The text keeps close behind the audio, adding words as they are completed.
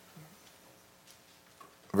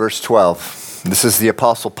verse 12. This is the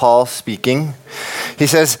Apostle Paul speaking. He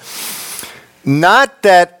says, "Not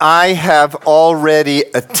that I have already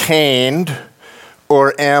attained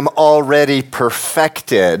or am already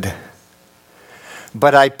perfected,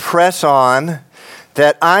 but I press on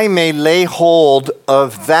that I may lay hold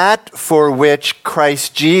of that for which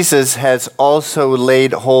Christ Jesus has also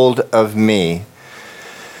laid hold of me.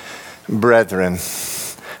 Brethren,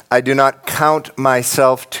 I do not count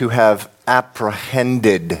myself to have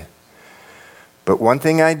apprehended, but one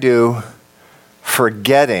thing I do,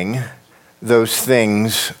 forgetting those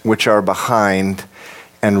things which are behind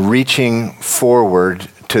and reaching forward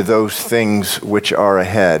to those things which are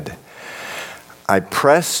ahead. I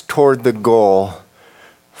press toward the goal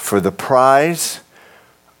for the prize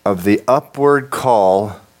of the upward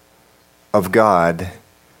call of God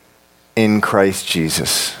in Christ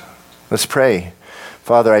Jesus." Let's pray.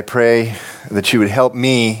 Father, I pray that you would help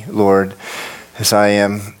me, Lord, as I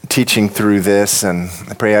am teaching through this, and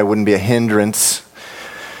I pray I wouldn't be a hindrance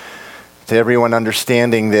to everyone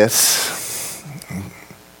understanding this.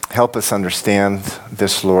 Help us understand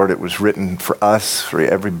this, Lord. It was written for us, for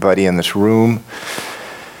everybody in this room.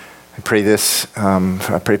 I pray this,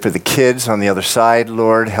 I pray for the kids on the other side,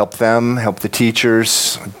 Lord. Help them, help the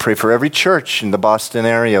teachers. I pray for every church in the Boston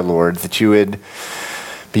area, Lord, that you would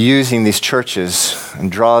be using these churches and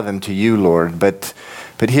draw them to you, Lord. But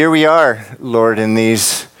here we are, Lord, in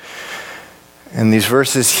these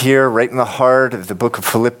verses here, right in the heart of the book of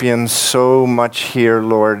Philippians. So much here,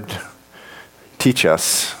 Lord. Teach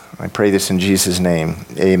us. I pray this in Jesus' name.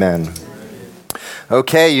 Amen.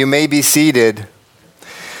 Okay, you may be seated.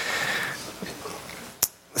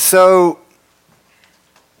 So,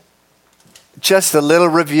 just a little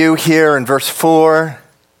review here in verse 4.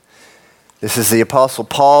 This is the Apostle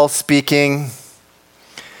Paul speaking.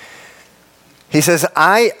 He says,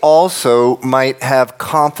 "I also might have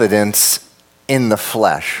confidence in the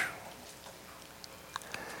flesh.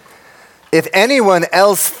 If anyone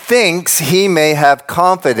else thinks he may have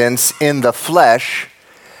confidence in the flesh,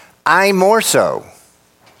 I more so.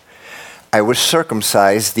 I was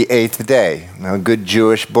circumcised the 8th day." Now, good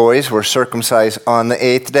Jewish boys were circumcised on the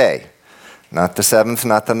 8th day. Not the 7th,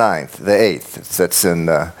 not the 9th, the 8th. That's in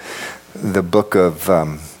the book of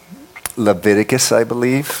Leviticus, I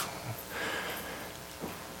believe.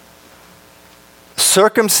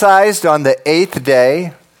 Circumcised on the 8th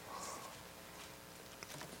day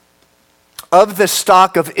of the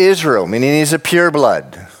stock of Israel, meaning he's a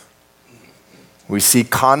pureblood. We see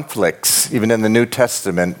conflicts, even in the New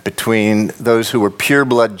Testament, between those who were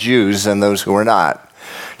pureblood Jews and those who were not.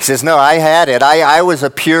 He says, no, I had it. I was a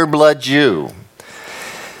pureblood Jew.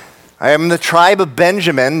 I am the tribe of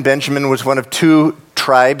Benjamin. Benjamin was one of 2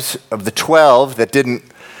 tribes of the 12 that didn't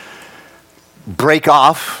break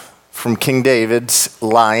off from King David's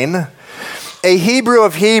line. A Hebrew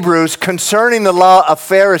of Hebrews, concerning the law, a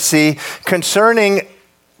Pharisee, concerning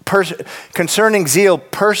zeal,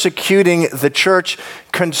 persecuting the church,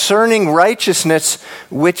 concerning righteousness,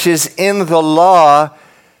 which is in the law,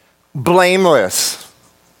 blameless.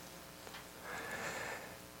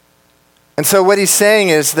 And so what he's saying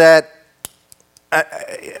is that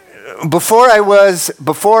before I was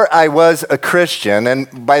a Christian,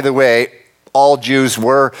 and by the way, all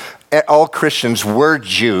Christians were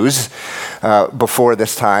Jews before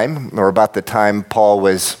this time, or about the time Paul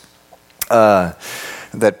was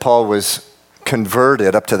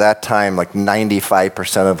converted. Up to that time, like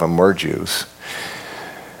 95% of them were Jews.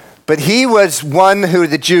 But he was one who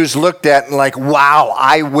the Jews looked at and like, wow,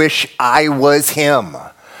 I wish I was him.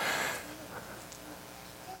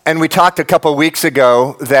 And we talked a couple weeks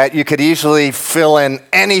ago that you could easily fill in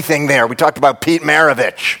anything there. We talked about Pete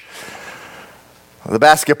Maravich, the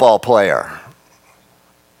basketball player.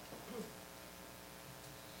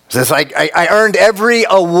 Says I earned every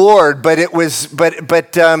award, but it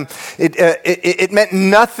meant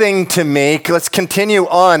nothing to me. Let's continue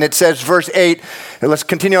on. It says, verse 8. Let's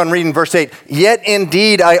continue on reading verse 8. "Yet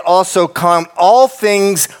indeed I also count all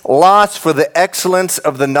things lost for the excellence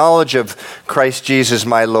of the knowledge of Christ Jesus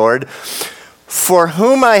my Lord, for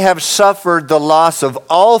whom I have suffered the loss of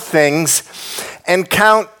all things, and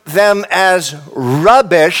count them as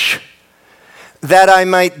rubbish, that I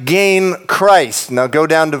might gain Christ." Now go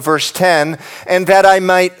down to verse 10. "And that I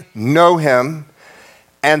might know him,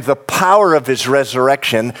 and the power of his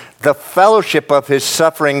resurrection, the fellowship of his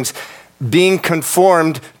sufferings, being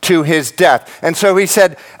conformed to his death." And so he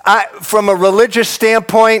said, from a religious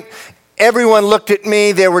standpoint, everyone looked at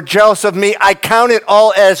me. They were jealous of me. I count it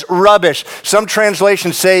all as rubbish. Some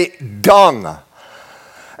translations say dung.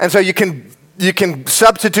 And so you can you can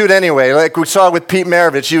substitute anyway. Like we saw with Pete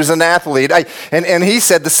Maravich, he was an athlete. And he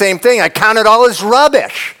said the same thing. I count it all as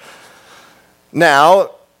rubbish.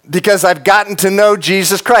 Now, because I've gotten to know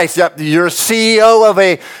Jesus Christ. You're a CEO of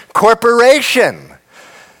a corporation.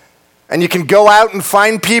 And you can go out and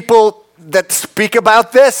find people that speak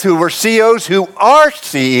about this, who were CEOs, who are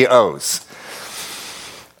CEOs.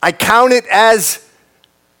 I count it as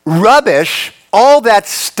rubbish, all that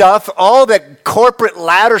stuff, all that corporate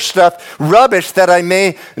ladder stuff, rubbish, that I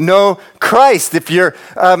may know Christ. If you're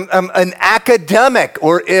an academic,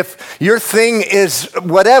 or if your thing is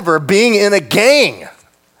whatever, being in a gang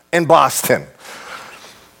in Boston,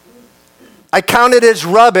 I count it as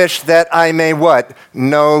rubbish that I may what?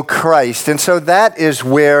 Know Christ. And so that is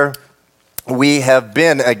where we have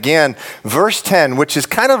been. Again, verse 10, which is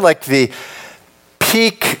kind of like the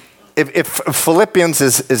peak. If Philippians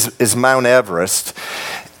is Mount Everest,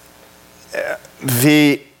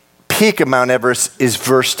 the peak of Mount Everest is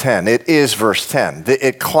verse 10. It is verse 10.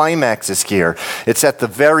 It climaxes here. It's at the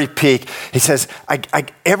very peak. He says,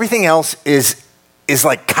 everything else is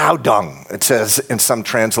like cow dung, it says in some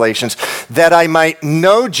translations, that I might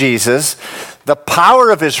know Jesus, the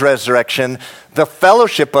power of his resurrection, the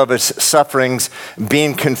fellowship of his sufferings,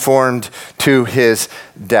 being conformed to his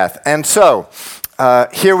death. And so,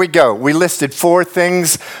 here we go. We listed 4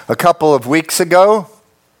 things a couple of weeks ago,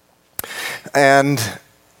 and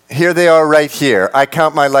here they are right here. I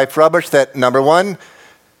count my life rubbish. That number 1,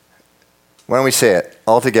 why don't we say it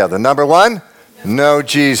all together? Number 1, know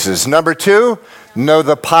Jesus. Number 2, know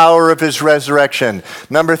the power of his resurrection.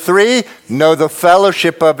 Number 3, know the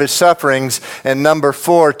fellowship of his sufferings. And number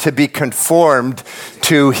 4, to be conformed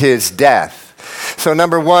to his death. So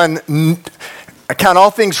number 1, I count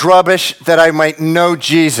all things rubbish that I might know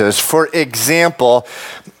Jesus. For example,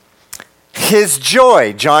 his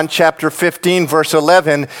joy. John chapter 15, verse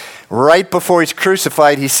 11, right before he's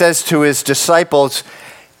crucified, he says to his disciples,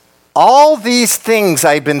 all these things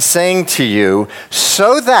I've been saying to you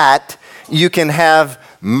so that you can have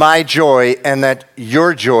my joy and that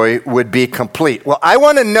your joy would be complete. Well, I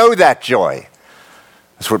want to know that joy.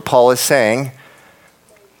 That's what Paul is saying.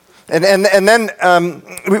 And then,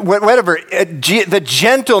 whatever, the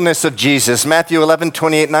gentleness of Jesus. Matthew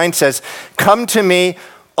 11:28-9 says, come to me,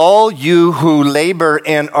 all you who labor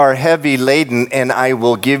and are heavy laden, and I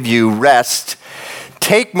will give you rest.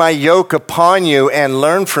 Take my yoke upon you and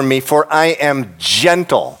learn from me, for I am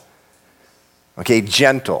gentle. Okay,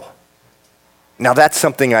 gentle. Now that's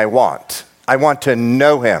something I want. I want to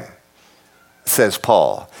know him, says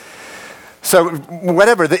Paul. So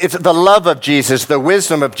whatever, it's the love of Jesus, the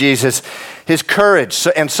wisdom of Jesus, his courage,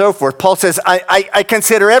 and so forth. Paul says, I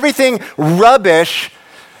consider everything rubbish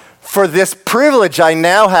for this privilege I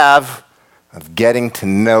now have of getting to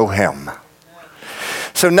know him.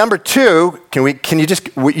 So number 2, you can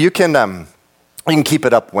keep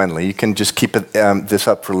it up, Wenley. You can just keep this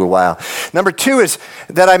up for a little while. Number 2 is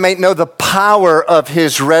that I might know the power of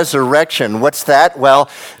his resurrection. What's that? Well,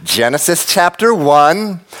 Genesis chapter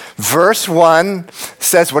 1, verse 1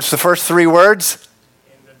 says, what's the first 3 words?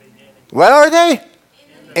 In the beginning. What are they?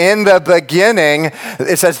 In the beginning.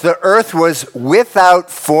 It says the earth was without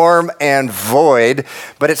form and void,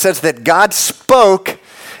 but it says that God spoke,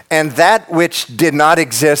 and that which did not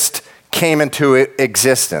exist came into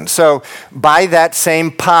existence. So by that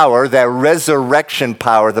same power, that resurrection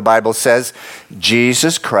power, the Bible says,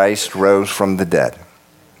 Jesus Christ rose from the dead.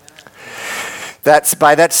 That's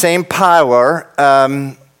by that same power,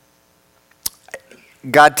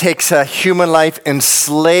 God takes a human life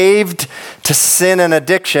enslaved to sin and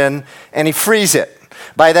addiction, and he frees it.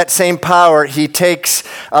 By that same power, he takes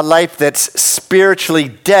a life that's spiritually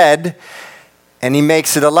dead, and he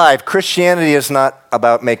makes it alive. Christianity is not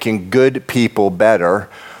about making good people better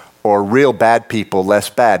or real bad people less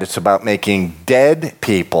bad. It's about making dead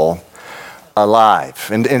people alive.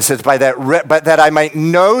 And it says, by that I might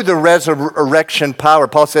know the resurrection power.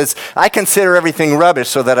 Paul says, I consider everything rubbish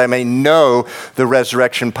so that I may know the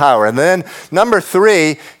resurrection power. And then number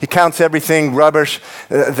 3, he counts everything rubbish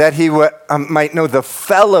that he might know the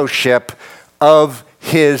fellowship of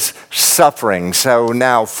his suffering. So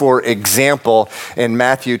now, for example, in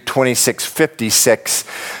Matthew 26:56,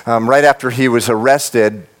 right after he was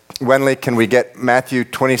arrested, Wenley, can we get Matthew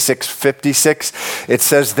 26:56? It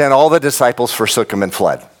says, then all the disciples forsook him and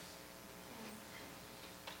fled.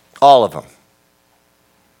 All of them.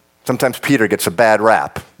 Sometimes Peter gets a bad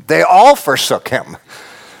rap. They all forsook him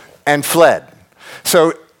and fled.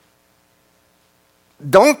 So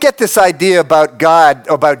don't get this idea about God,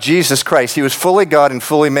 about Jesus Christ. He was fully God and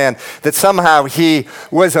fully man, that somehow he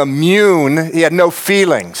was immune. He had no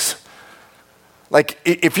feelings. Like,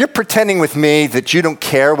 if you're pretending with me that you don't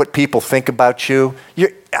care what people think about you,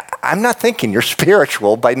 I'm not thinking you're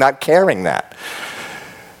spiritual by not caring that.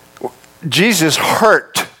 Jesus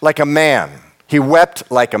hurt like a man. He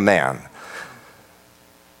wept like a man.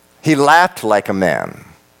 He laughed like a man.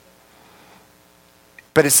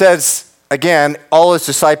 But it says, again, all his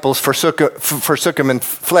disciples forsook him and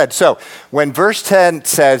fled. So when verse 10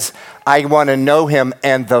 says, I want to know him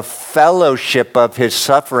and the fellowship of his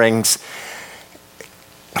sufferings,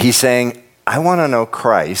 he's saying, I want to know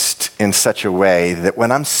Christ in such a way that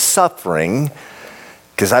when I'm suffering,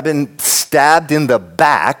 because I've been stabbed in the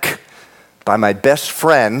back by my best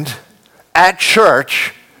friend at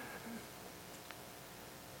church,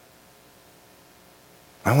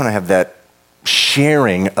 I want to have that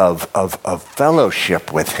sharing of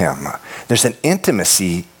fellowship with him. There's an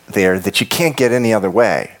intimacy there that you can't get any other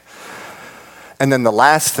way. And then the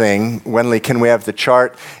last thing, Wenley, can we have the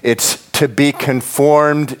chart? It's to be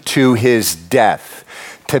conformed to his death.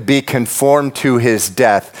 To be conformed to his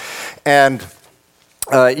death. And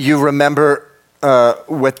you remember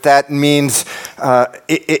what that means.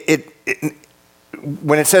 When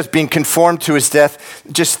it says being conformed to his death,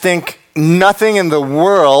 just think nothing in the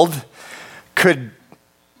world could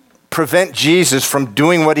prevent Jesus from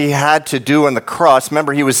doing what he had to do on the cross.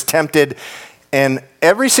 Remember, he was tempted in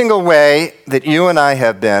every single way that you and I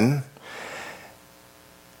have been,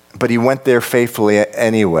 but he went there faithfully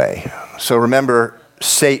anyway. So remember,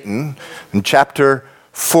 Satan, in chapter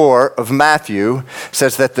 4 of Matthew,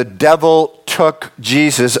 says that the devil took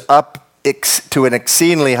Jesus up to an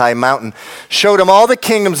exceedingly high mountain, showed him all the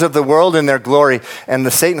kingdoms of the world in their glory,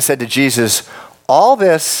 and Satan said to Jesus, all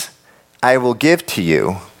this I will give to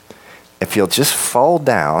you if you'll just fall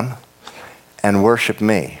down and worship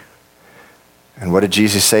me. And what did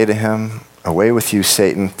Jesus say to him? Away with you,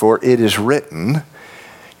 Satan, for it is written,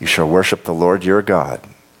 you shall worship the Lord your God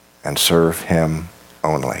and serve him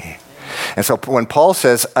only. And so when Paul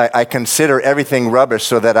says, I consider everything rubbish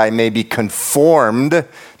so that I may be conformed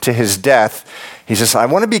to his death, he says, I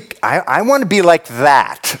want to be like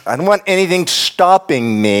that. I don't want anything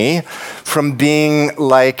stopping me from being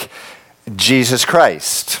like Jesus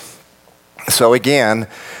Christ. So again,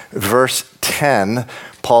 verse 10,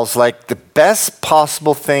 Paul's like, the best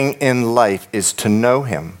possible thing in life is to know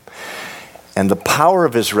him and the power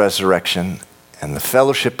of his resurrection and the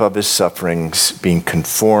fellowship of his sufferings, being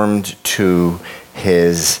conformed to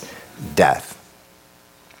his death.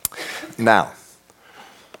 Now,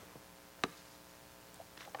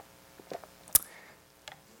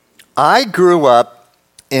 I grew up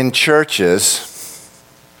in churches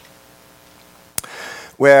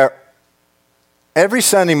where every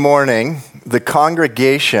Sunday morning the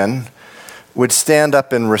congregation would stand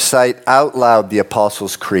up and recite out loud the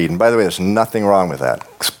Apostles' Creed. And by the way, there's nothing wrong with that.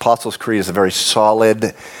 Apostles' Creed is a very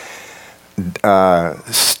solid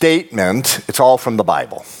statement. It's all from the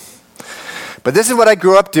Bible. But this is what I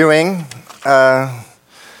grew up doing, the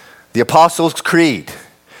Apostles' Creed.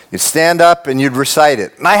 You'd stand up and you'd recite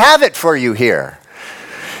it. And I have it for you here,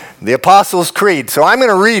 the Apostles' Creed. So I'm going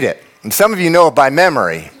to read it. And some of you know it by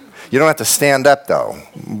memory. You don't have to stand up, though.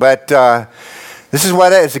 But this is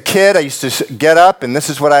what, as a kid, I used to get up, and this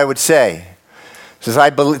is what I would say. It says,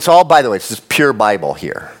 it's all, by the way, it's just pure Bible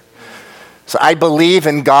here. So I believe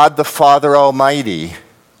in God the Father Almighty,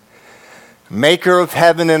 maker of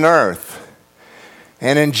heaven and earth,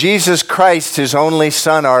 and in Jesus Christ, his only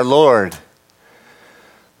Son, our Lord,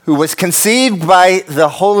 who was conceived by the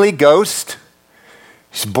Holy Ghost.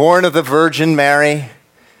 He's born of the Virgin Mary.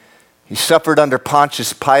 He suffered under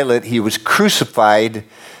Pontius Pilate. He was crucified,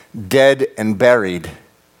 dead, and buried.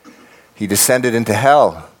 He descended into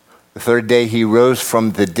hell. The third day he rose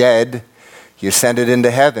from the dead. He ascended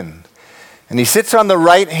into heaven. And he sits on the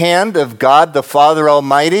right hand of God the Father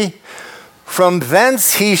Almighty. From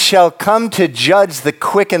thence he shall come to judge the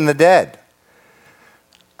quick and the dead.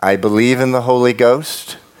 I believe in the Holy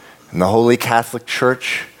Ghost, in the Holy Catholic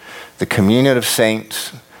Church, the communion of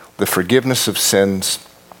saints, the forgiveness of sins,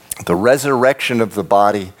 the resurrection of the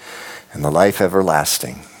body, and the life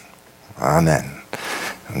everlasting. Amen.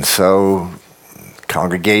 And so,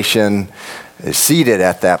 congregation is seated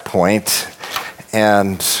at that point,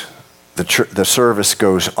 and the service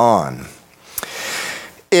goes on.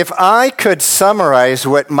 If I could summarize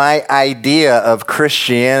what my idea of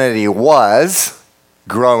Christianity was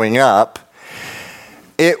growing up,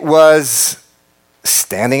 it was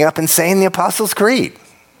standing up and saying the Apostles' Creed.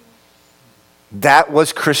 That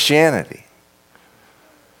was Christianity.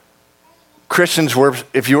 Christians were,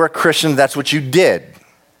 if you were a Christian, that's what you did.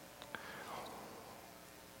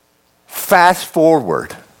 Fast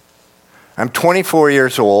forward. I'm 24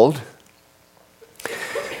 years old.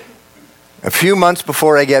 A few months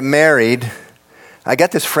before I get married, I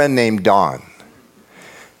got this friend named Don.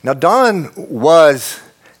 Now, Don was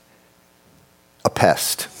a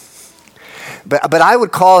pest. But I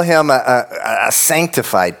would call him a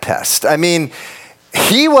sanctified pest. I mean,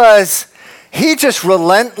 he just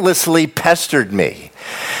relentlessly pestered me.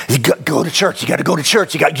 You go to church. You got to go to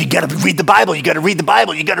church. You got to read the Bible. You got to read the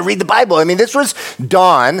Bible. You got to read the Bible. I mean, this was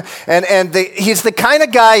Don, and he's the kind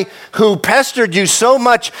of guy who pestered you so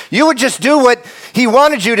much you would just do what he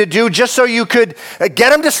wanted you to do just so you could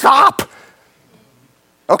get him to stop.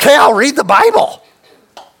 Okay, I'll read the Bible.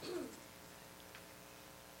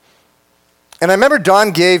 And I remember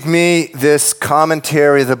Don gave me this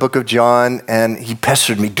commentary of the book of John, and he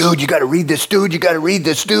pestered me. Dude, you got to read this. Dude, you got to read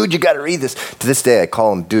this. Dude, you got to read this. To this day, I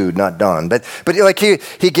call him dude, not Don. But like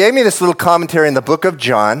he gave me this little commentary in the book of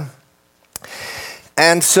John.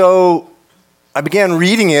 And so I began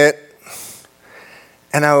reading it,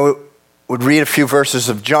 and I would read a few verses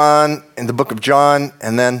of John in the book of John,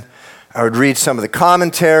 and then I would read some of the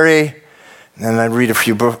commentary, and then I'd read a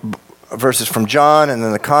few verses from John, and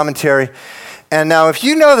then the commentary. And now, if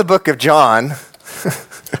you know the book of John,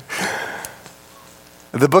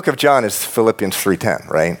 the book of John is Philippians 3:10,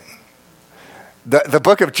 right? The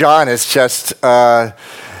book of John is just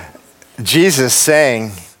Jesus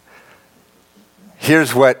saying,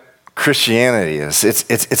 here's what Christianity is.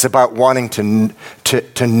 It's about wanting to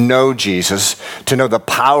know Jesus, to know the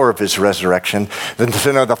power of his resurrection,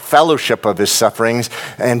 to know the fellowship of his sufferings,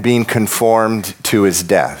 and being conformed to his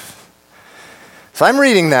death. So I'm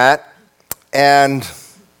reading that, and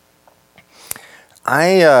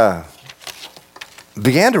I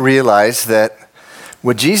began to realize that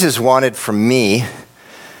what Jesus wanted from me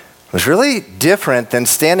was really different than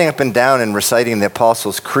standing up and down and reciting the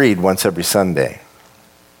Apostles' Creed once every Sunday.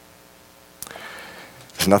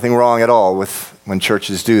 There's nothing wrong at all with when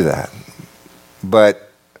churches do that.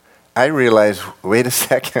 But I realized, wait a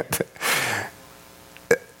second.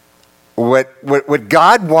 What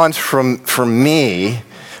God wants from me,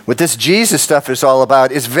 what this Jesus stuff is all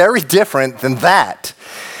about, is very different than that.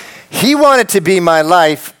 He wanted to be my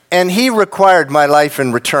life, and he required my life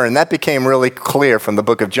in return. That became really clear from the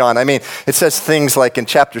book of John. I mean, it says things like in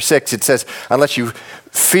chapter 6, it says, unless you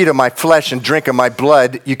feed on my flesh and drink of my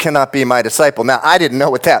blood, you cannot be my disciple. Now, I didn't know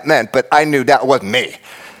what that meant, but I knew that wasn't me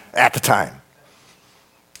at the time.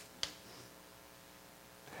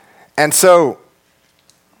 And so,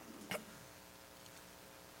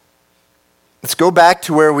 let's go back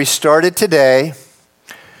to where we started today,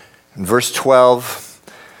 in verse 12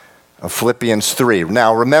 of Philippians 3.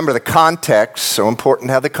 Now, remember the context, so important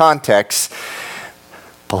to have the context.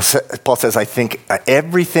 Paul says, I think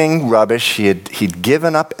everything rubbish. He'd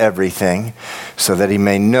given up everything so that he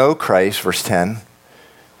may know Christ, verse 10,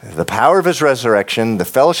 the power of his resurrection, the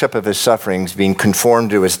fellowship of his sufferings, being conformed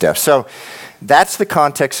to his death. So that's the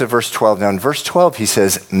context of verse 12. Now in verse 12, he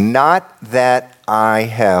says, not that I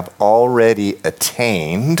have already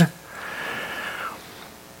attained,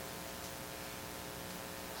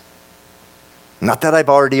 not that I've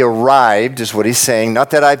already arrived, is what he's saying. Not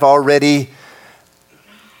that I'm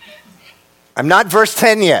not verse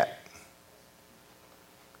 10 yet,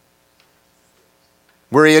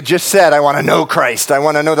 where he had just said, I want to know Christ. I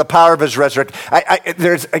want to know the power of his resurrection.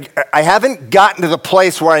 I haven't gotten to the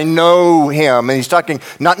place where I know him. And he's talking,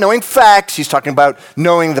 not knowing facts, he's talking about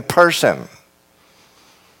knowing the person.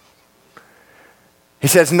 He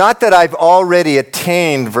says, not that I've already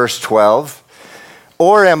attained, verse 12,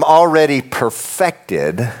 or am already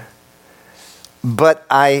perfected, but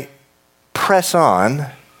I press on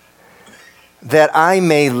that I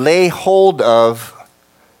may lay hold of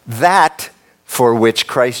that for which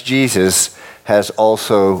Christ Jesus has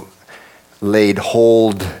also laid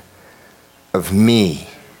hold of me.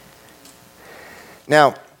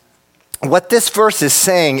 Now, what this verse is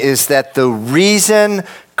saying is that the reason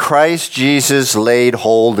Christ Jesus laid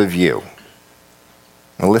hold of you.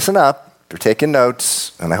 Now listen up, you're taking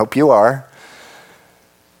notes, and I hope you are.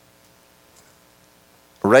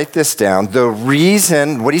 Write this down. The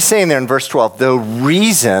reason, what he's saying there in verse 12, the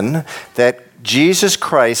reason that Jesus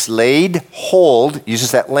Christ laid hold,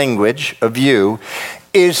 uses that language, of you,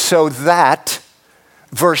 is so that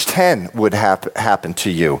verse 10 would happen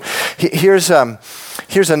to you. Here's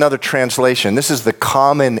another translation. This is the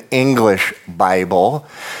Common English Bible.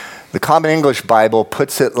 The Common English Bible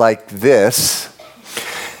puts it like this.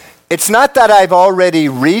 It's not that I've already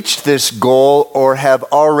reached this goal or have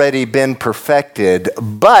already been perfected,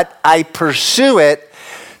 but I pursue it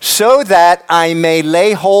so that I may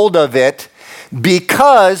lay hold of it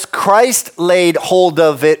because Christ laid hold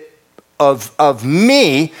of it, of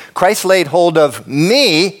me. Christ laid hold of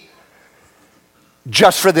me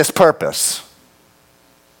just for this purpose.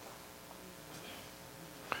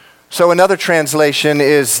 So another translation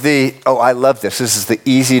is I love this. This is the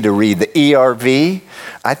easy to read, the ERV.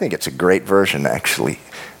 I think it's a great version, actually,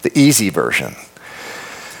 the easy version.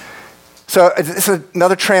 So this is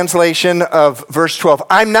another translation of verse 12.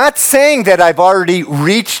 I'm not saying that I've already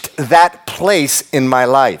reached that place in my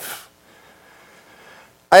life.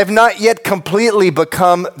 I have not yet completely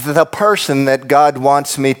become the person that God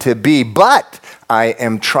wants me to be, but I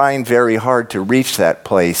am trying very hard to reach that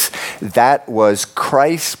place. That was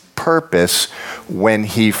Christ's purpose when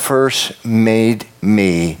he first made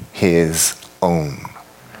me his own.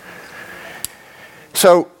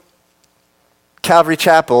 So, Calvary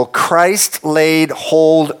Chapel, Christ laid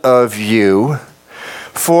hold of you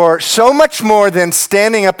for so much more than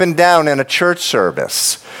standing up and down in a church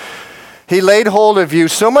service. He laid hold of you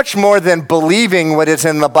so much more than believing what is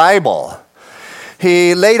in the Bible.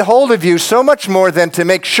 He laid hold of you so much more than to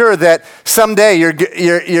make sure that someday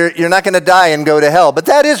you're not going to die and go to hell. But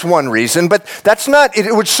that is one reason, but that's not,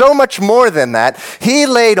 it was so much more than that. He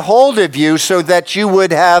laid hold of you so that you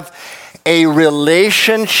would have a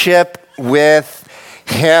relationship with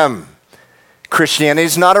him. Christianity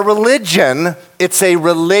is not a religion, it's a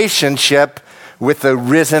relationship with the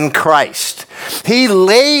risen Christ. He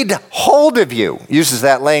laid hold of you, uses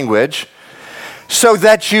that language, so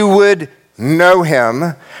that you would know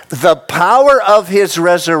him, the power of his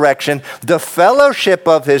resurrection, the fellowship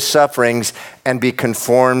of his sufferings, and be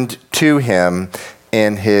conformed to him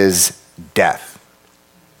in his death.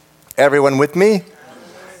 Everyone with me?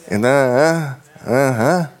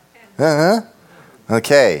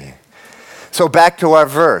 Okay. So back to our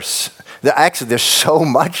verse. Actually, there's so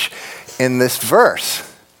much in this verse.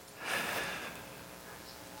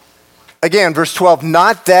 Again, verse 12,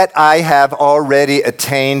 not that I have already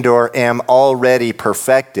attained or am already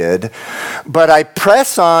perfected, but I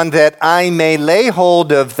press on that I may lay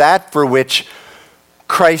hold of that for which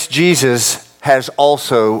Christ Jesus has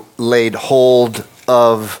also laid hold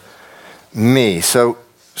of me. So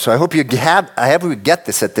I hope you get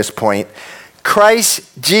this at this point.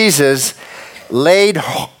 Christ Jesus laid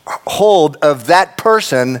hold of that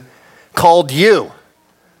person called you.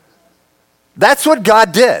 That's what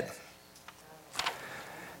God did.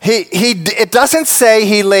 It doesn't say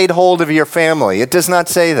he laid hold of your family. It does not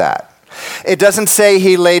say that. It doesn't say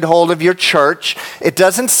he laid hold of your church. It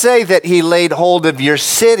doesn't say that he laid hold of your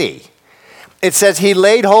city. It says he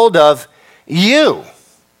laid hold of you.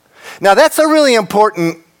 Now that's a really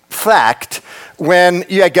important fact when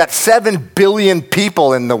you got 7 billion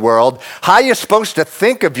people in the world. How are you supposed to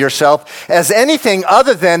think of yourself as anything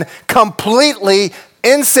other than completely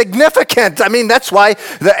insignificant? I mean, that's why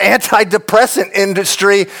the antidepressant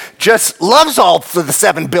industry just loves all the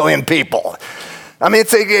 7 billion people. I mean,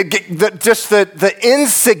 it's just the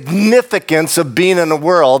insignificance of being in a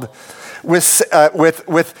world with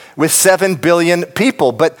 7 billion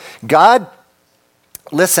people. But God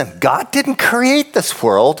didn't create this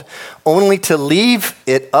world only to leave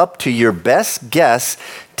it up to your best guess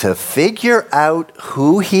to figure out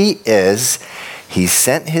who he is. He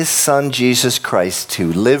sent his son, Jesus Christ,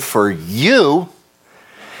 to live for you,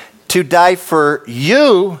 to die for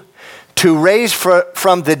you, to raise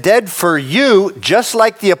from the dead for you, just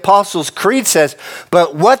like the Apostles' Creed says.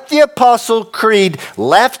 But what the Apostles' Creed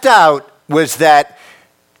left out was that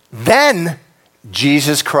then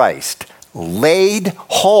Jesus Christ laid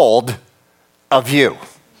hold of you.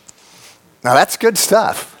 Now that's good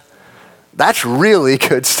stuff. That's really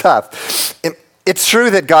good stuff. It's true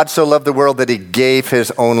that God so loved the world that he gave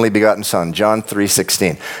his only begotten son. John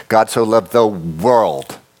 3:16. God so loved the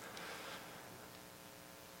world.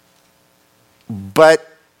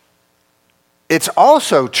 But it's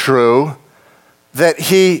also true that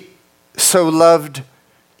he so loved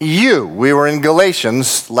you. We were in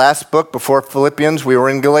Galatians, last book before Philippians. We were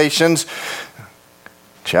in Galatians,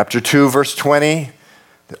 chapter 2, verse 20.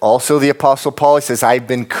 Also the Apostle Paul, he says, I've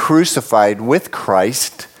been crucified with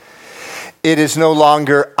Christ. It is no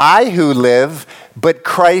longer I who live, but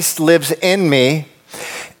Christ lives in me.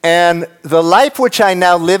 And the life which I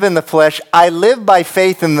now live in the flesh, I live by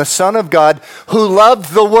faith in the Son of God who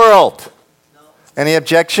loved the world. Any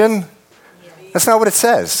objection? That's not what it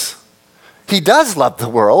says. He does love the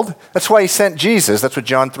world. That's why he sent Jesus. That's what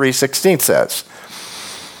John 3:16 says.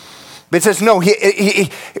 But it says, no, he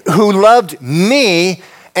who loved me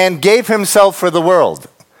and gave himself for the world.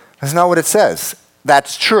 That's not what it says.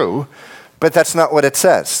 That's true, but that's not what it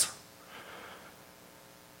says.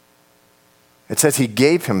 It says he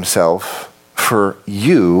gave himself for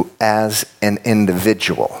you as an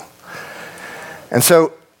individual. And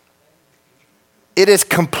so it is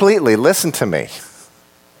completely, listen to me,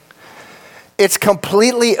 It's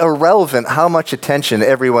completely irrelevant how much attention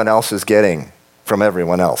everyone else is getting from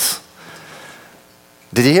everyone else.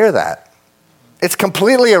 Did you hear that? It's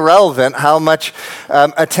completely irrelevant how much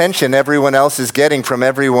attention everyone else is getting from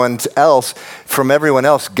everyone else.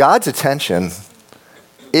 God's attention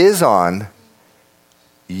is on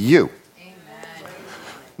you. Amen.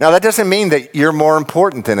 Now, that doesn't mean that you're more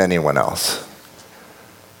important than anyone else.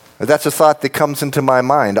 That's a thought that comes into my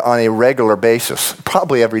mind on a regular basis,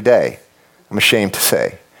 probably every day, I'm ashamed to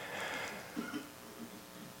say.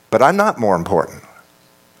 But I'm not more important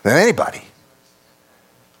than anybody.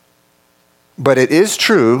 But it is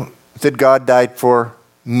true that God died for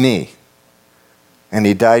me, and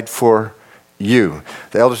he died for you.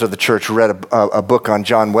 The elders of the church read a book on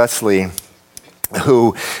John Wesley,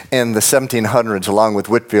 who in the 1700s, along with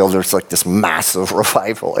Whitefield, there's like this massive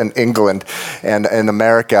revival in England and in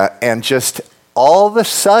America, and just all of a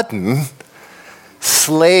sudden,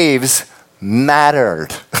 slaves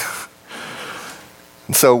mattered.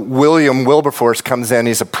 So William Wilberforce comes in.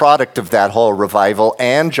 He's a product of that whole revival.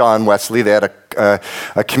 And John Wesley, they had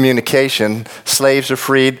a communication. Slaves are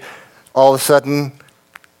freed. All of a sudden,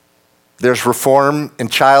 there's reform in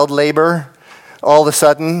child labor. All of a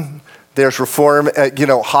sudden, there's reform at,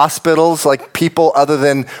 hospitals, like people other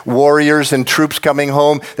than warriors and troops coming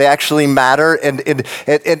home. They actually matter. And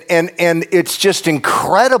it's just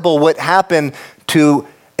incredible what happened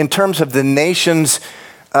in terms of the nation's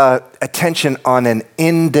attention on an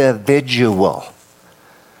individual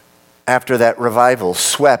after that revival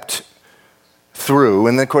swept through.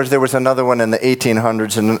 And then, of course, there was another one in the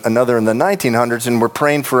 1800s and another in the 1900s, and we're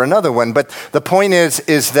praying for another one. But the point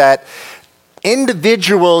is that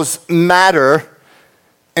individuals matter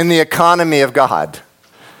in the economy of God.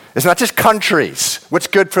 It's not just countries. What's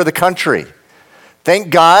good for the country?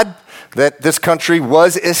 Thank God that this country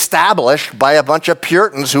was established by a bunch of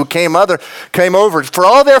Puritans who came over for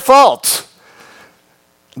all their faults.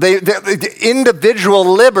 The individual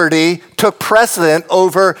liberty took precedent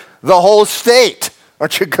over the whole state.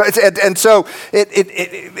 Aren't you guys? And so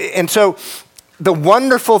the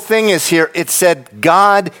wonderful thing is here, it said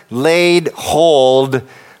God laid hold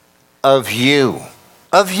of you.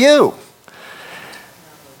 Of you.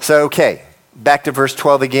 So, okay, back to verse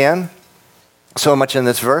 12 again. So much in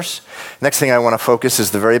this verse. Next thing I want to focus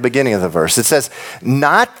is the very beginning of the verse. It says,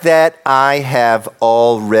 not that I have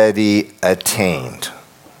already attained.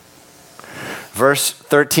 Verse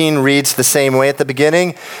 13 reads the same way at the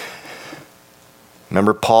beginning.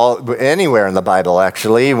 Remember Paul, anywhere in the Bible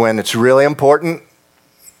actually, when it's really important,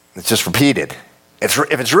 it's just repeated. If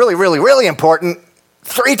it's really, really, really important,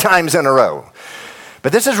 3 times in a row.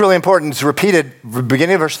 But this is really important. It's repeated,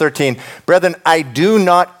 beginning of verse 13. Brethren, I do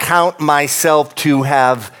not count myself to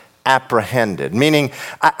have apprehended. Meaning,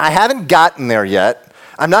 I haven't gotten there yet.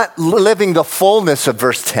 I'm not living the fullness of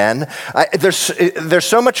verse 10. There's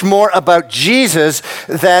so much more about Jesus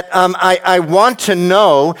that I want to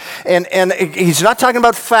know. And he's not talking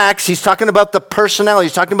about facts. He's talking about the personality.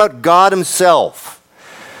 He's talking about God himself.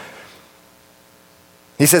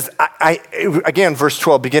 He says, again, verse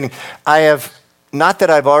 12, beginning, I have... Not that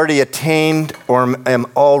I've already attained or am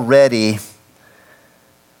already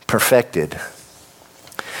perfected.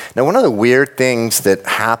 Now, one of the weird things that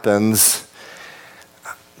happens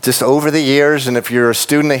just over the years, and if you're a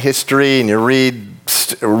student of history and you read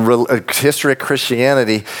history of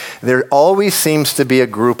Christianity, there always seems to be a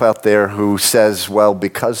group out there who says, well,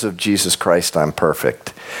 because of Jesus Christ, I'm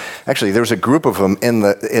perfect. Actually, there was a group of them in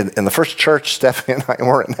the first church Stephanie and I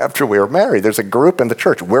were in after we were married. There's a group in the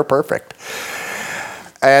church, we're perfect.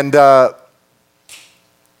 And I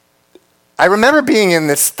remember being in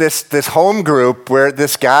this home group where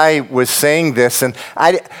this guy was saying this, and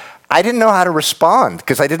I didn't know how to respond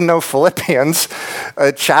because I didn't know Philippians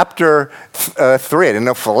chapter 3. I didn't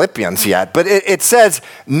know Philippians yet. But it says,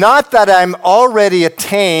 not that I'm already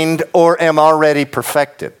attained or am already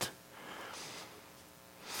perfected.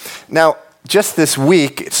 Now, just this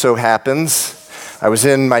week, it so happens, I was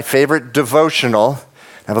in my favorite devotional.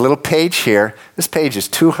 I have a little page here. This page is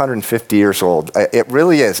 250 years old. It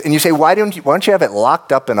really is. And you say, why don't you have it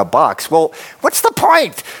locked up in a box? Well, what's the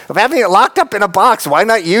point of having it locked up in a box? Why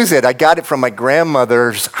not use it? I got it from my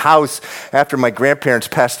grandmother's house after my grandparents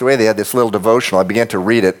passed away. They had this little devotional. I began to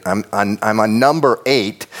read it. I'm on number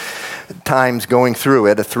 8 times going through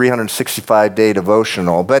it, a 365-day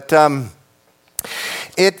devotional. But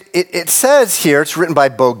it says here, it's written by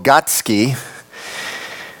Bogatsky.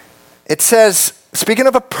 It says, speaking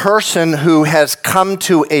of a person who has come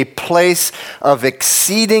to a place of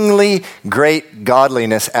exceedingly great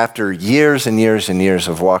godliness after years and years and years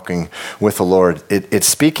of walking with the Lord, it's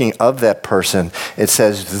speaking of that person. It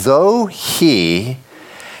says, though he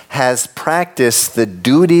has practiced the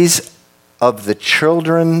duties of the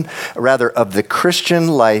Christian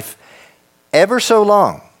life ever so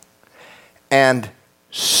long and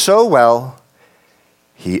so well,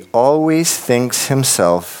 he always thinks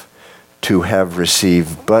himself to have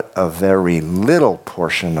received but a very little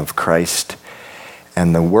portion of Christ,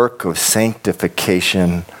 and the work of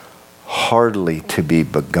sanctification hardly to be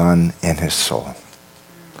begun in his soul.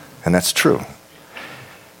 And that's true.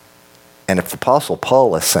 And if the Apostle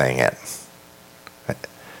Paul is saying it,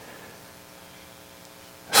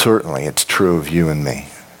 certainly it's true of you and me.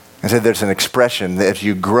 I said there's an expression that if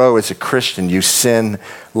you grow as a Christian, you sin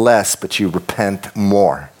less, but you repent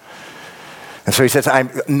more. And so he says,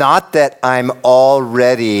 I'm not that I'm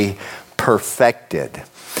already perfected.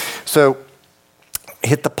 So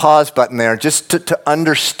hit the pause button there just to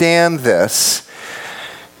understand this.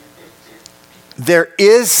 There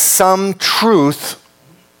is some truth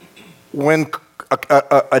when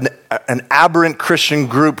an aberrant Christian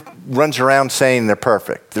group runs around saying they're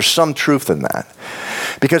perfect. There's some truth in that.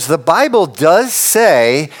 Because the Bible does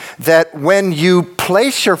say that when you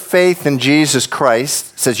place your faith in Jesus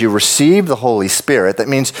Christ, it says you receive the Holy Spirit. That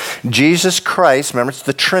means Jesus Christ, remember it's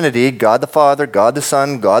the Trinity, God the Father, God the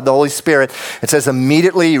Son, God the Holy Spirit. It says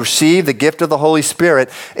immediately you receive the gift of the Holy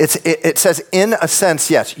Spirit. It says in a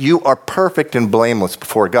sense, yes, you are perfect and blameless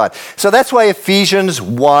before God. So that's why Ephesians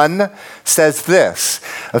 1 says this.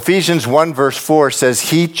 Ephesians 1 verse 4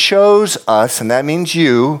 says, he chose us, and that means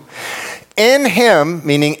you, in him,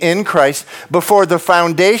 meaning in Christ, before the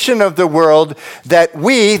foundation of the world, that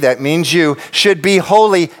we, that means you, should be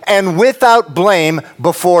holy and without blame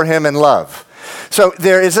before him in love. So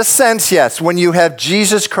there is a sense, yes, when you have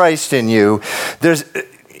Jesus Christ in you,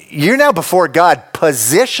 you're now before God,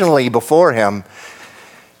 positionally before him.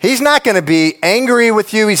 He's not going to be angry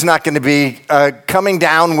with you. He's not going to be coming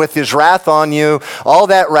down with his wrath on you. All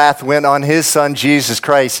that wrath went on his son, Jesus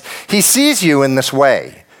Christ. He sees you in this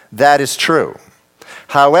way. That is true.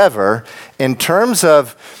 However, in terms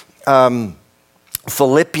of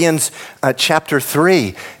Philippians chapter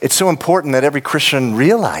 3, it's so important that every Christian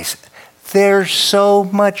realize there's so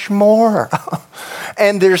much more.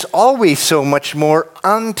 And there's always so much more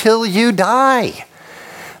until you die.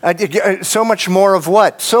 So much more of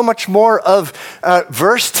what? So much more of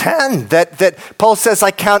verse 10 that Paul says,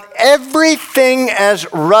 I count everything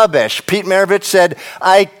as rubbish. Pete Maravich said,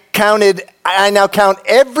 I now count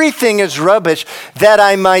everything as rubbish that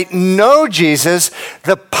I might know Jesus,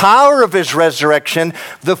 the power of his resurrection,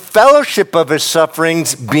 the fellowship of his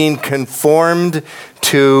sufferings, being conformed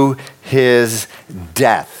to his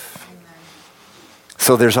death.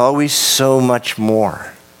 So there's always so much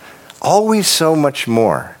more. Always so much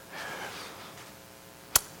more.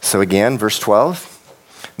 So again, verse 12.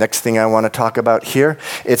 Next thing I want to talk about here.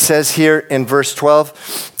 It says here in verse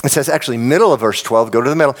 12, it says actually middle of verse 12, go to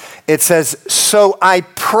the middle. It says, so I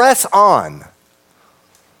press on.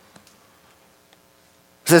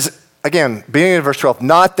 It says, again, beginning of verse 12,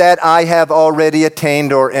 not that I have already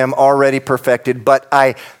attained or am already perfected, but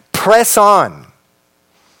I press on.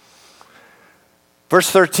 Verse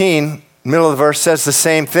 13, middle of the verse says the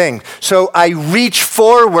same thing. So I reach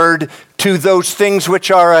forward to those things which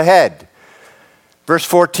are ahead. Verse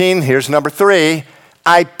 14, here's number 3.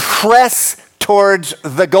 I press towards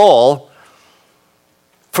the goal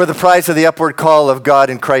for the prize of the upward call of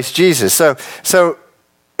God in Christ Jesus. So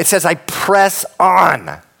it says, I press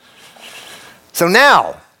on. So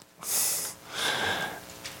now,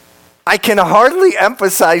 I can hardly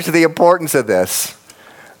emphasize the importance of this.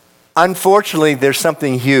 Unfortunately, there's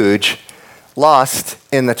something huge lost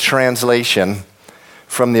in the translation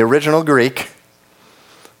from the original Greek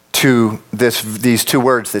to these two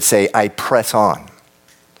words that say, I press on.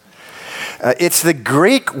 It's the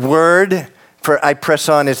Greek word for I press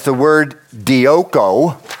on is the word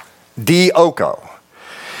dioko.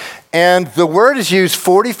 And the word is used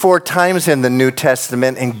 44 times in the New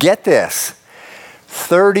Testament. And get this,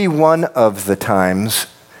 31 of the times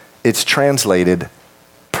it's translated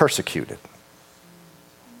persecuted.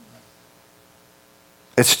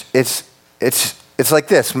 It's like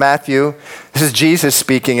this, Matthew. This is Jesus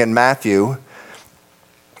speaking in Matthew.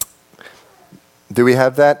 Do we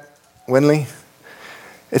have that, Winley?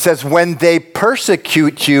 It says, when they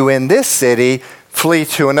persecute you in this city, flee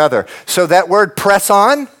to another. So that word press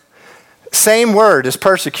on, same word as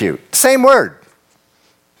persecute. Same word.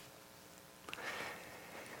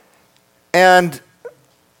 And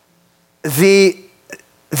the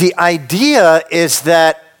the idea is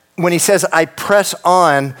that when he says, I press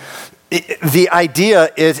on, the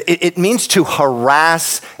idea is it means to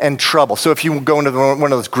harass and trouble. So if you go into one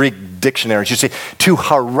of those Greek dictionaries, you see to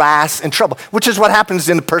harass and trouble, which is what happens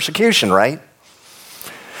in the persecution, right?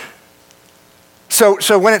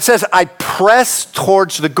 So when it says, I press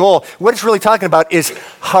towards the goal, what it's really talking about is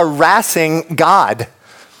harassing God,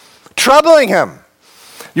 troubling him.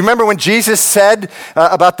 You remember when Jesus said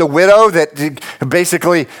about the widow that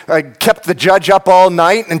basically kept the judge up all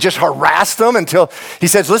night and just harassed him until he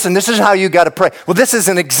says, listen, this is how you got to pray. Well, this is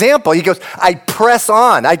an example. He goes, I press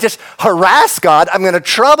on. I just harass God. I'm going to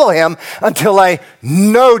trouble him until I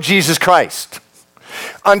know Jesus Christ,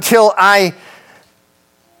 until I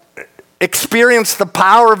experience the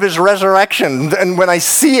power of his resurrection, and when I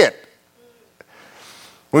see it.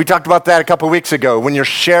 We talked about that a couple of weeks ago when you're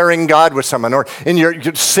sharing God with someone or in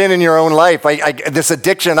your sin in your own life, this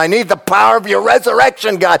addiction, I need the power of your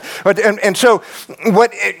resurrection, God. And so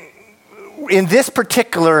in this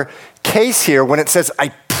particular case here, when it says,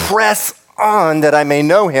 I press on that I may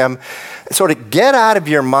know him, sort of get out of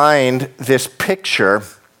your mind this picture.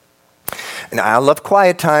 And I love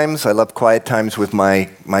quiet times. I love quiet times with my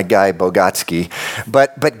guy Bogatsky.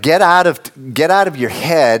 But get out of your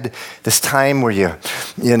head this time where you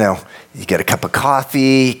get a cup of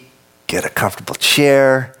coffee, get a comfortable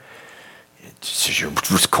chair.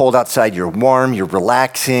 It's cold outside. You're warm. You're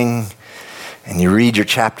relaxing, and you read your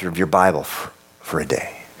chapter of your Bible for a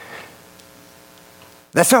day.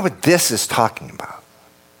 That's not what this is talking about.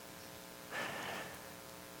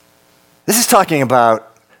 This is talking about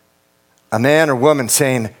a man or woman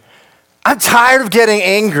saying, I'm tired of getting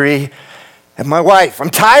angry at my wife. I'm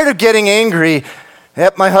tired of getting angry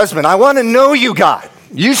at my husband. I want to know you, God.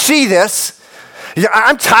 You see this.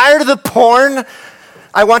 I'm tired of the porn.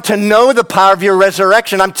 I want to know the power of your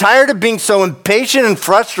resurrection. I'm tired of being so impatient and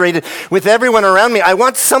frustrated with everyone around me. I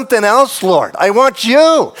want something else, Lord. I want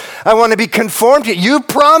you. I want to be conformed to you. You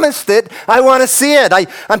promised it. I want to see it.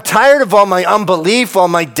 I'm tired of all my unbelief, all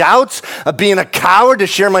my doubts, of being a coward to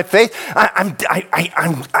share my faith. I'm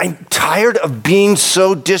tired of being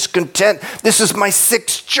so discontent. This is my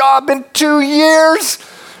 6th job in 2 years.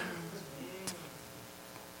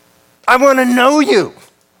 I want to know you.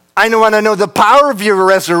 I want to know the power of your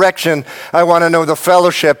resurrection. I want to know the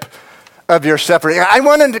fellowship of your suffering.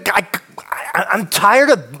 I'm tired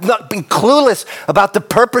of not being clueless about the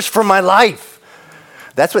purpose for my life.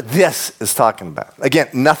 That's what this is talking about. Again,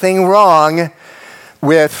 nothing wrong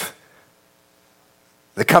with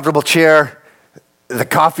the comfortable chair, the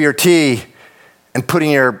coffee or tea, and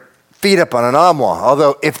putting your feet up on an armoire.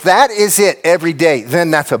 Although if that is it every day,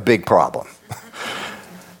 then that's a big problem.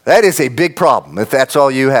 That is a big problem if that's all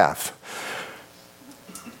you have.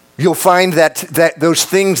 You'll find that those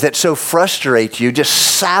things that so frustrate you just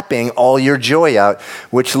sapping all your joy out,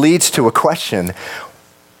 which leads to a question.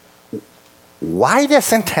 Why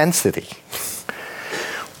this intensity?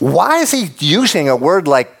 Why is he using a word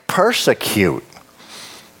like persecute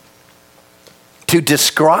to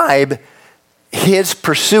describe his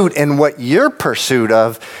pursuit and what your pursuit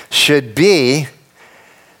of should be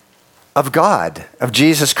of God, of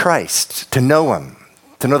Jesus Christ, to know him,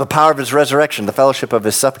 to know the power of his resurrection, the fellowship of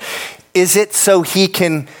his suffering? Is it so he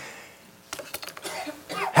can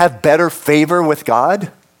have better favor with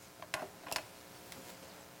God?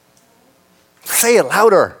 Say it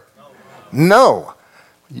louder. No.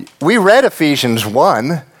 We read Ephesians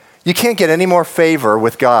 1. You can't get any more favor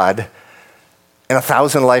with God in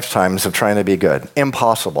 1,000 lifetimes of trying to be good.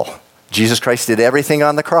 Impossible. Jesus Christ did everything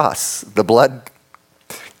on the cross. The blood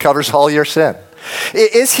covers all your sin.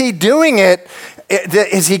 Is he doing it?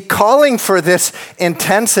 Is he calling for this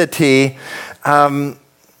intensity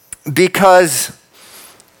because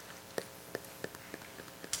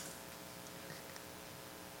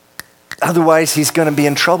otherwise he's going to be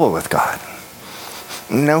in trouble with God?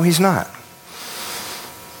 No, he's not.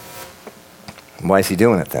 Why is he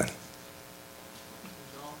doing it then?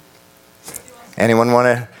 Anyone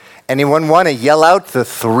want to yell out the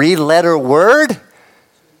 3-letter word?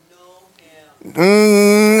 The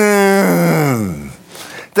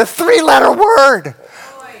 3-letter word.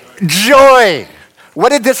 Joy. What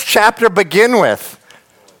did this chapter begin with?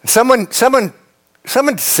 Someone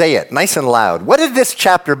say it nice and loud. What did this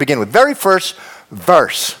chapter begin with? Very first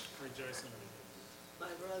verse. My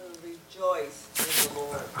brother, rejoice in the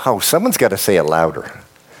Lord. Oh, someone's got to say it louder.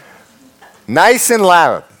 Nice and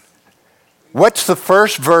loud. What's the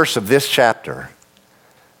first verse of this chapter?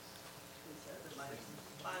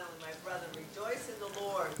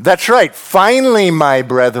 That's right. Finally, my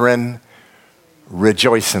brethren,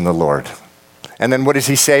 rejoice in the Lord. And then what does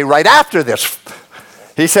he say right after this?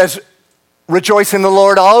 He says, rejoice in the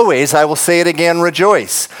Lord always. I will say it again,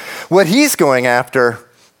 rejoice. What he's going after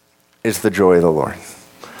is the joy of the Lord.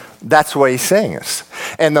 That's what he's saying is.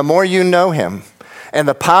 And the more you know him, and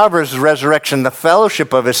the power of his resurrection, the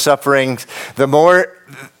fellowship of his sufferings, the more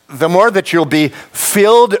that you'll be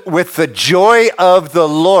filled with the joy of the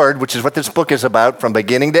Lord, which is what this book is about from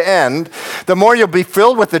beginning to end, the more you'll be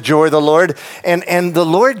filled with the joy of the Lord. And the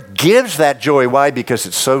Lord gives that joy. Why? Because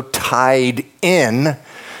it's so tied in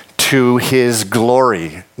to his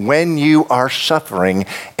glory. When you are suffering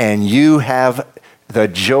and you have the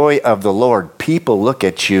joy of the Lord, people look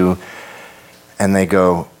at you and they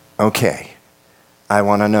go, okay, I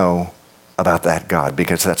want to know about that God,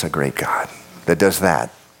 because that's a great God that does that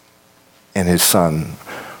in his son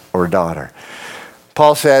or daughter.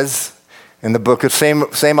 Paul says in the book of same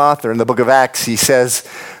author in the book of Acts, he says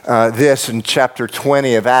this in chapter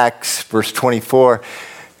 20 of Acts, verse 24.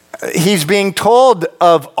 He's being told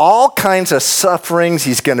of all kinds of sufferings.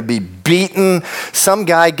 He's going to be beaten.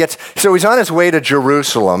 So he's on his way to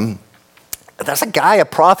Jerusalem. That's a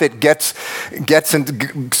prophet gets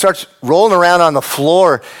and starts rolling around on the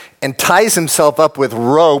floor and ties himself up with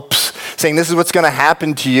ropes, saying this is what's going to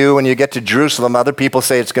happen to you when you get to Jerusalem. Other people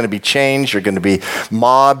say it's going to be changed, you're going to be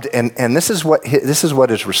mobbed, and this is what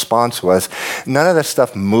his response was. None of this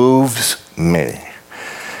stuff moves me.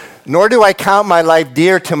 Nor do I count my life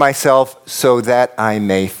dear to myself, so that I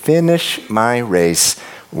may finish my race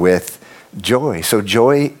with joy. So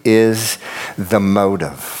joy is the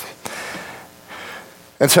motive.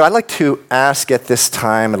 And so I'd like to ask at this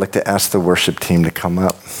time, I'd like to ask the worship team to come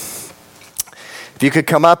up. If you could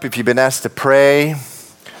come up, if you've been asked to pray,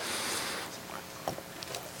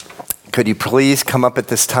 could you please come up at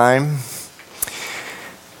this time?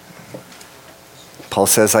 Paul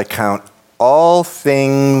says, I count all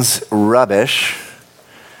things rubbish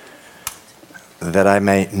that I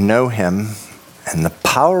may know him and the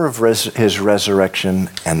power of his resurrection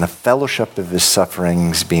and the fellowship of his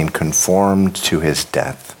sufferings, being conformed to his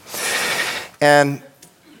death. And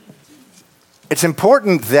it's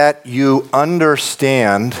important that you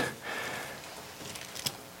understand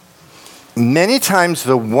many times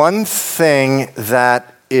the one thing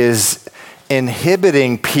that is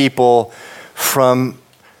inhibiting people from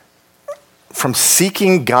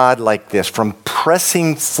seeking God like this, from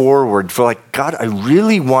pressing forward, for like, God, I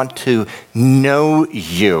really want to know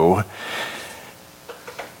you,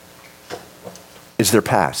 is their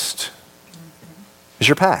past. Is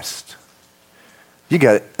your past. You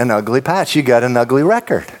got an ugly past. You got an ugly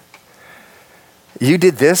record. You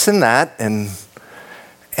did this and that, and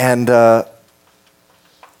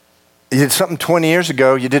you did something 20 years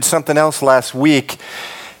ago. You did something else last week.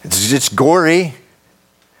 It's gory.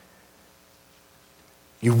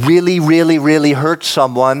 You really, really, really hurt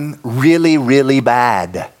someone really, really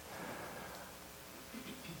bad.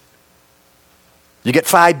 You get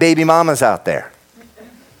 5 baby mamas out there.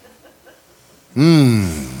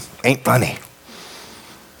 Ain't funny.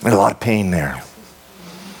 There's a lot of pain there.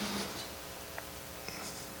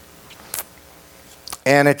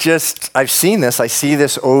 And I've seen this, I see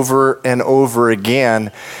this over and over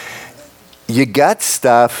again. You got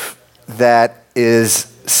stuff that is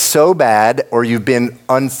so bad, or you've been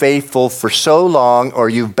unfaithful for so long, or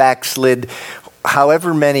you've backslid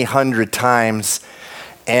however many 100 times,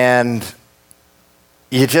 and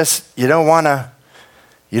you don't want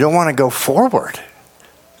to go forward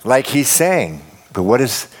like he's saying. But what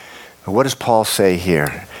does Paul say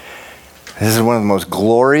here? This is one of the most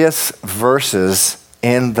glorious verses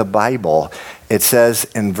in the Bible. It says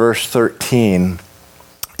in verse 13,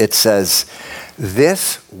 it says,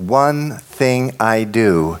 this one thing I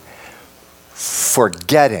do,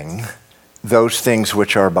 forgetting those things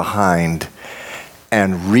which are behind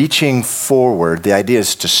and reaching forward. The idea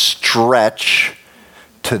is to stretch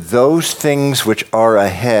to those things which are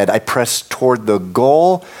ahead. I press toward the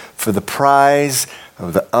goal for the prize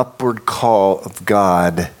of the upward call of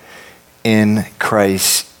God in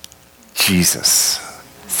Christ Jesus.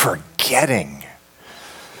 Forgetting.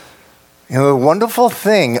 You know, the wonderful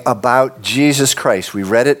thing about Jesus Christ, we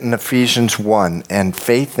read it in Ephesians 1, and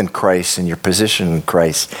faith in Christ and your position in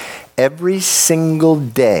Christ, every single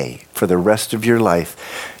day for the rest of your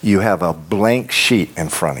life, you have a blank sheet in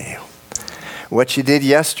front of you. What you did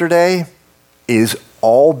yesterday is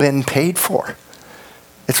all been paid for.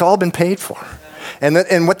 It's all been paid for.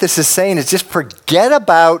 And what this is saying is just forget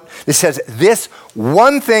about, it says, this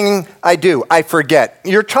one thing I do, I forget.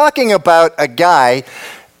 You're talking about a guy,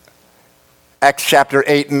 Acts chapter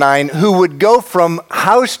 8 and 9, who would go from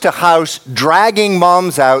house to house, dragging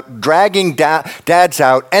moms out, dragging dads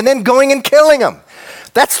out, and then going and killing them.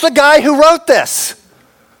 That's the guy who wrote this.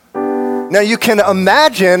 Now you can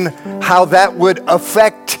imagine how that would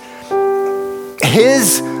affect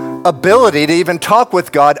his ability to even talk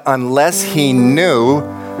with God unless he knew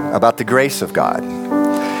about the grace of God.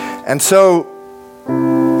 And so,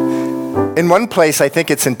 in one place, I think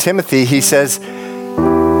it's in Timothy, he says,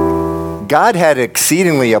 God had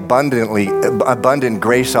exceedingly abundant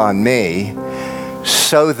grace on me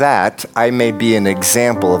so that I may be an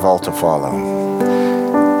example of all to follow.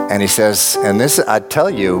 And he says, and this, I tell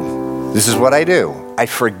you, this is what I do. I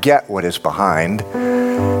forget what is behind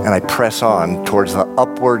and I press on towards the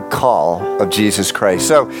upward call of Jesus Christ.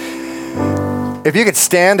 So, if you could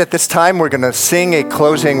stand at this time, we're going to sing a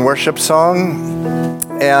closing worship song.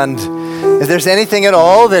 And if there's anything at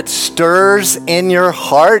all that stirs in your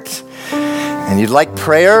heart and you'd like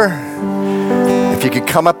prayer, if you could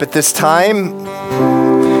come up at this time.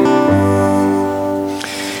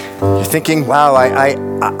 You're thinking, wow, I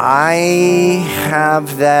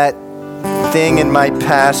have that thing in my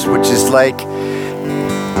past which is like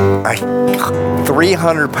a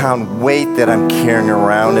 300-pound weight that I'm carrying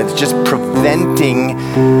around. It's just preventing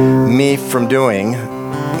me from doing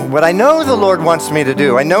what I know the Lord wants me to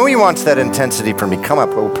do. I know he wants that intensity for me. Come up,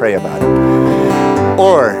 we'll pray about it.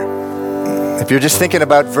 Or if you're just thinking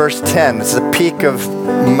about verse 10, this is the peak of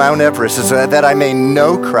Mount Everest, is that I may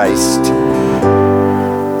know Christ,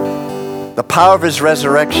 the power of his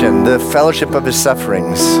resurrection, the fellowship of his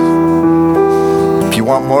sufferings. If you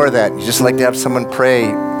want more of that, you just like to have someone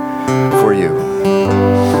pray for you.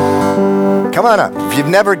 Come on up. If you've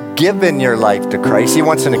never given your life to Christ, he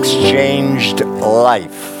wants an exchanged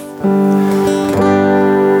life.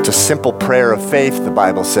 It's a simple prayer of faith, the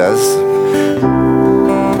Bible says.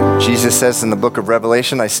 Jesus says in the book of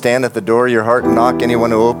Revelation, I stand at the door of your heart and knock.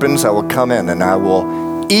 Anyone who opens, I will come in and I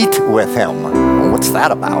will eat with him. Well, what's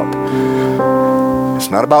that about? It's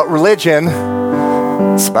not about religion.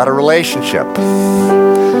 It's about a relationship.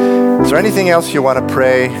 Is there anything else you want to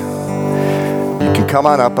pray? You can come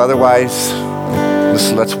on up. Otherwise,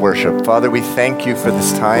 let's worship. Father, we thank you for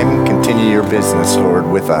this time. Continue your business, Lord,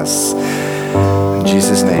 with us. In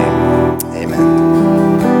Jesus' name, amen.